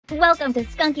Welcome to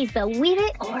Skunky's Believe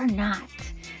It or Not.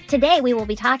 Today we will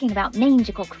be talking about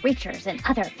MANE-GICAL creatures and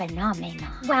other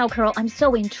Pheno-MANE-non. Wow, Curl, I'm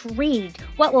so intrigued.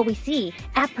 What will we see?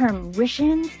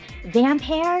 Apparitions,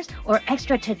 vampires, or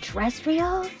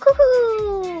extraterrestrials?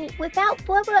 Woohoo! Without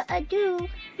further ado,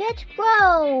 let's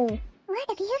go! What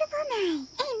a beautiful night.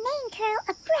 And MANE-GICAL,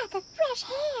 a breath of fresh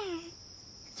hair.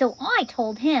 So I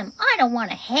told him I don't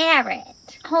want to hair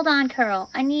it. Hold on, Curl.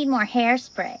 I need more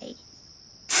hairspray.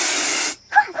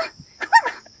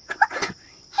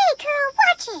 Hey, Curl,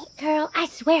 watch it. Curl, I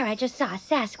swear I just saw a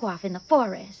Sasquatch in the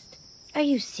forest. Are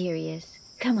you serious?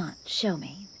 Come on, show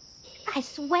me. I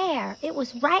swear, it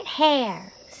was right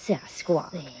here.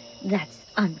 Sasquatch. That's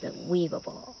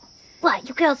unbelievable. What,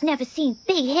 you girls never seen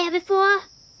big hair before?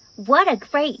 What a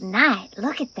great night.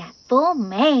 Look at that full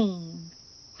mane.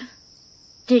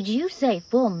 Did you say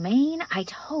full mane? I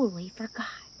totally forgot.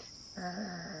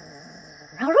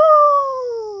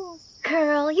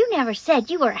 Curl, you never said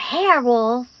you were a hair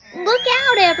wolf. Look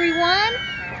out, everyone!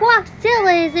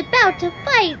 Quackzilla is about to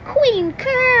fight Queen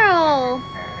Curl.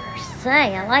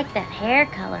 Say, I like that hair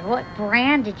color. What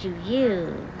brand did you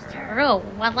use? Oh,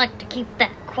 I'd like to keep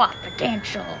that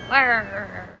confidential.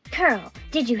 Curl,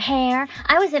 did you hair?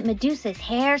 I was at Medusa's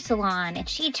hair salon and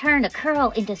she turned a curl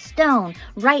into stone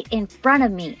right in front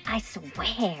of me. I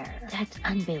swear. That's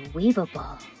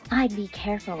unbelievable. I'd be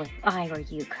careful if I were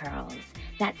you, Curls.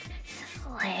 That's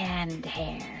sand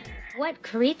hair. What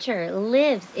creature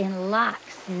lives in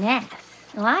Loch's Ness?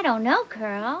 Well, I don't know,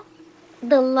 Curl.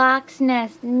 The Loch's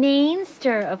Ness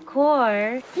Mainster, of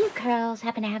course. You Curls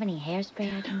happen to have any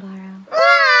hairspray I can borrow?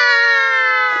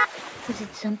 Was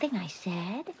it something I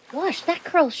said? Gosh, that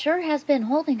Curl sure has been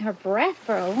holding her breath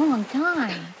for a long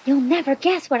time. You'll never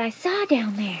guess what I saw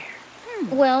down there.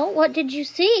 Well, what did you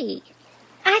see?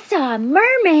 I saw a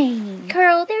mermaid.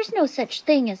 Curl, there's no such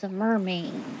thing as a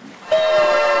mermaid.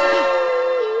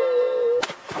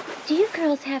 Do you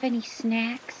girls have any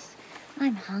snacks?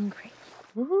 I'm hungry.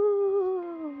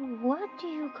 Ooh, what do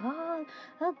you call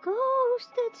a ghost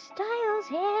that styles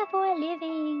hair for a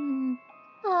living?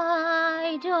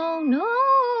 I don't know.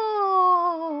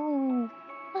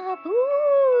 A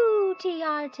booty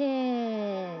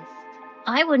artist.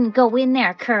 I wouldn't go in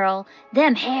there, Curl.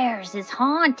 Them hairs is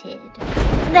haunted.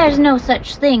 There's no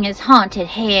such thing as haunted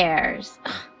hairs.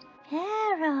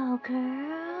 Hello,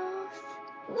 girls.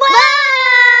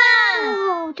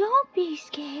 Whoa! Don't be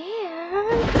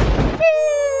scared.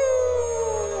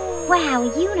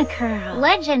 Wow, Unicurl.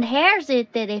 Legend hairs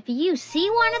it that if you see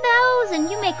one of those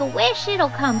and you make a wish, it'll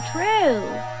come true.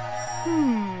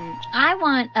 I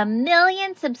want 1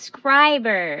 million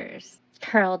subscribers.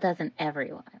 Curl doesn't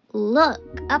everyone. Look,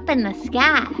 up in the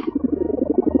sky.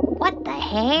 What the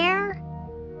hair?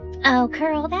 Oh,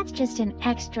 Curl, that's just an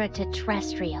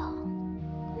extraterrestrial.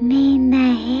 May the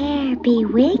hair be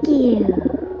with you.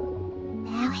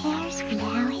 Blow hairs,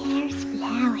 blow hairs,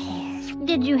 blow hairs.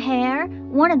 Did you hair?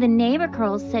 One of the neighbor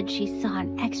Curls said she saw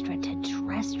an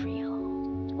extraterrestrial.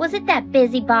 Was it that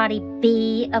busybody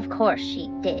bee? Of course she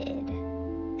did.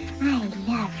 I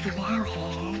love blow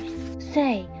hairs.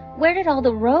 Say, where did all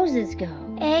the roses go?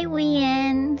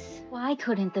 Aliens. Why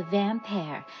couldn't the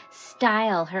vampire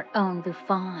style her own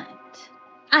bouffant?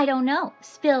 I don't know.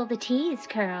 Spill the teas,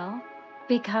 Curl.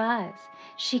 Because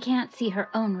she can't see her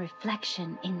own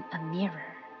reflection in a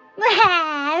mirror.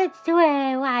 That's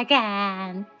true, I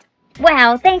can't.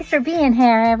 Wow, thanks for being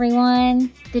here,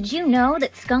 everyone. Did you know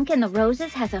that Skunk and the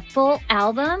Roses has a full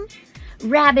album?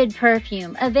 Rabid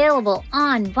Perfume, available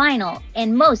on vinyl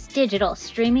and most digital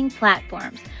streaming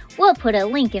platforms. We'll put a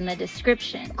link in the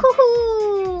description.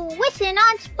 Woohoo! Listen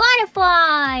on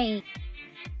Spotify!